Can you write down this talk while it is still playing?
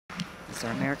BATES,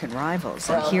 our American rivals.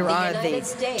 And here are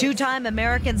the two-time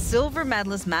American silver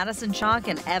medalists, Medison Chock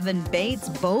and Evan Bates,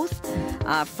 both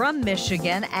from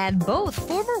Michigan, and both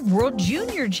former World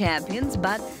Junior champions,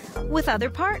 but with other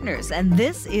partners. And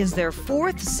this is their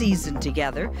 4th season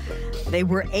together. They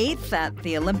were 8th at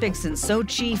the Olympics in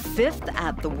Sochi, 5th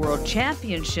at the World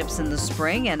Championships in the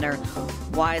spring, and are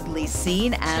widely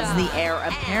seen as the heir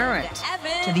apparent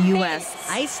to the U.S.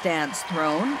 ice dance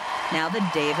throne, now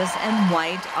that Davis and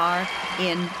White are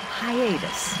in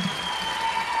hiatus.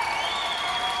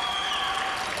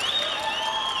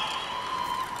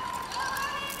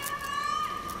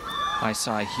 I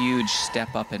saw a huge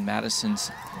step up in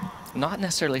Medison's, not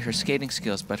necessarily her skating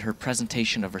skills, but her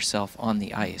presentation of herself on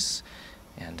the ice.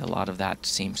 And a lot of that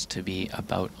seems to be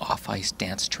about off-ice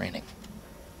dance training.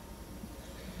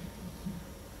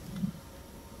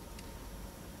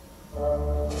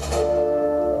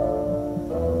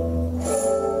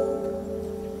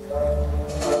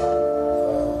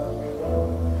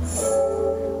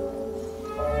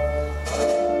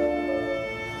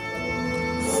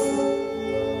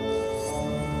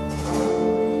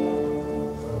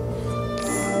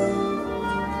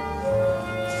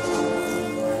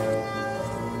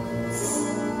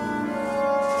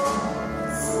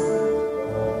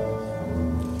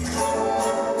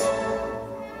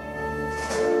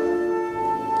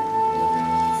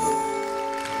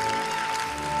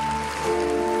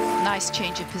 Nice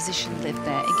change of position lived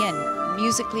there. Again,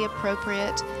 musically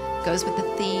appropriate, goes with the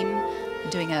theme,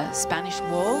 doing a Spanish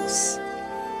waltz.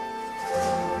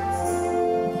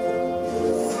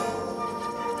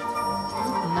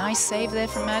 Nice save there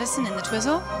from Medison in the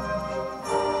twizzle.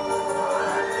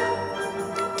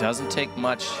 Doesn't take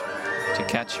much to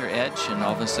catch your edge, and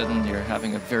all of a sudden you're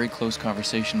having a very close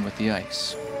conversation with the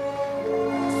ice.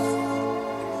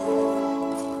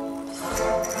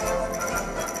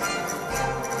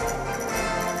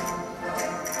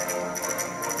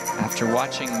 After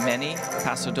watching many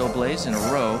Paso Dobles in a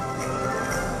row,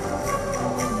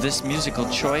 this musical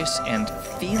choice and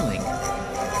feeling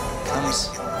comes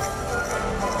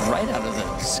right out of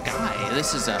the sky.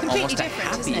 This is almost a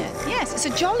happy, isn't it? Yes, it's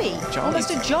a jolly,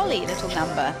 almost a jolly little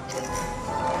number.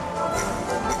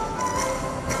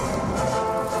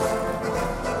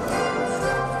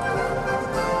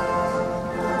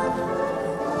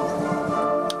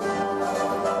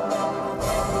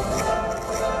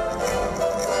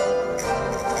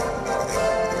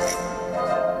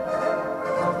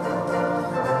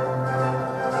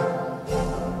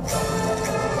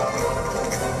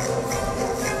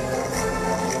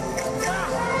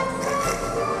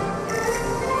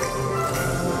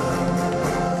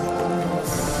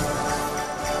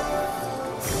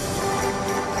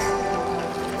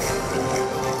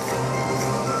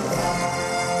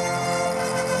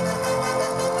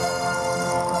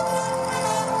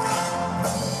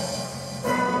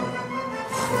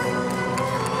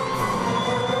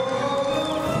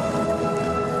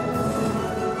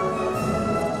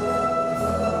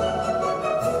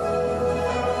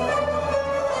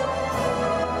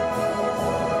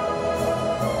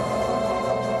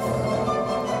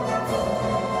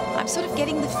 Sort of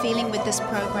getting the feeling with this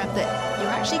program that you're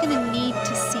actually going to need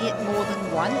to see it more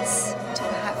than once to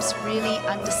perhaps really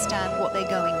understand what they're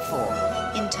going for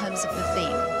in terms of the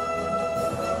theme.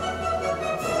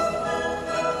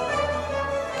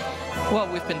 Well,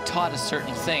 we've been taught a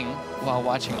certain thing while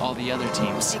watching all the other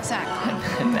teams. Exactly.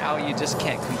 And now you just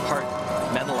can't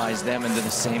compartmentalize them into the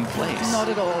same place. Not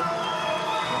at all.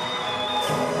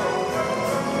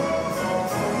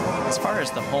 As far as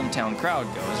the hometown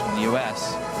crowd goes from the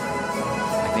U.S.,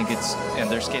 I think it's, and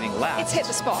they're skating last. It's hit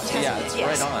the spot, hasn't yeah, it? it's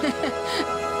yes. right on.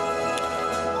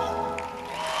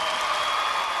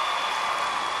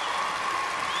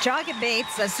 Chock and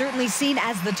Bates are certainly seen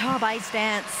as the top ice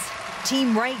dance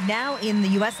team right now in the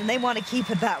U.S., and they want to keep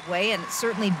it that way, and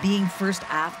certainly being first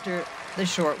after the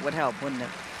short would help, wouldn't it?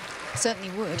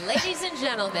 Certainly would. Ladies and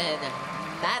gentlemen,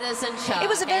 Medison Chock. It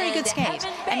was a very good skate.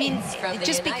 Evan I mean, Bates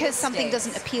just because something States.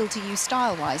 doesn't appeal to you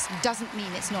style-wise doesn't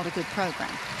mean it's not a good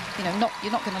program. You know,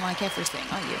 you're not going to like everything,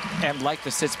 are you? And like the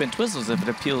sit-spin twizzles, if it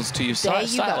appeals to you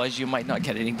style-wise, you might not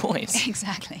get any points.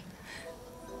 Exactly.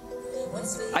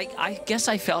 I guess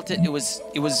I felt it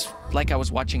was like I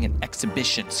was watching an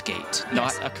exhibition skate,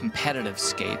 not a competitive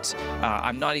skate.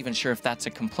 I'm not even sure if that's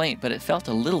a complaint, but it felt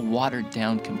a little watered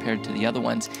down compared to the other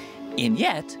ones, and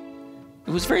yet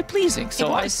it was very pleasing.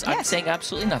 So I'm saying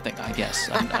absolutely nothing, I guess.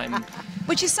 I'm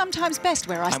Which is sometimes best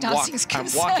where ice dancing is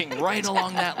concerned. I'm walking right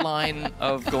along that line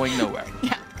of going nowhere.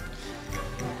 Yeah.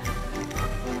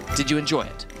 Did you enjoy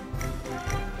it?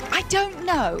 I don't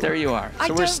know. There you are.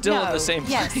 So we're still in the same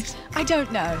place. Yes, I don't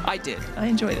know. I did. I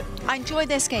enjoyed it. I enjoyed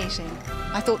their skating.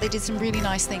 I thought they did some really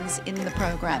nice things in the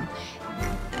program.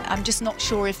 I'm just not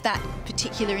sure if that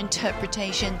particular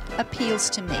interpretation appeals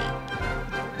to me.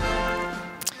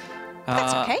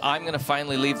 That's okay. I'm going to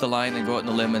finally leave the line and go out on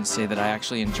the limb and say that I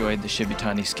actually enjoyed the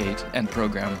Shibutani skate and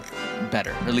program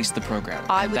better, or at least the program.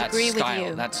 I would agree with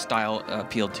you. That style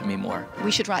appealed to me more.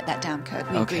 We should write that down, Kurt.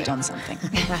 We agreed on something.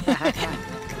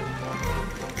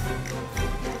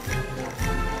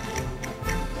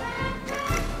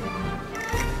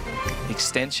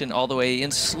 Extension all the way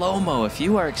in slow-mo. If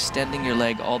you are extending your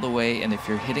leg all the way and if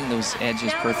you're hitting those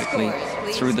edges perfectly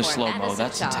through the slow-mo,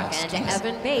 that's a test. I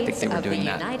think they were doing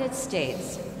that. United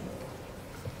States.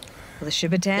 Well, the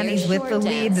Shibutanis with the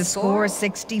lead. The score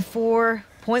 64.14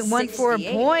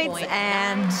 points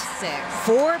and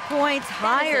 4 points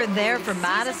higher there for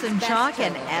Medison, Chock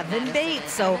and Evan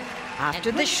Bates. So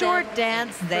after the short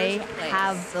dance, they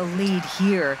have the lead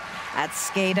here at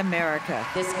Skate America.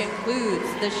 This concludes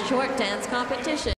the short dance competition.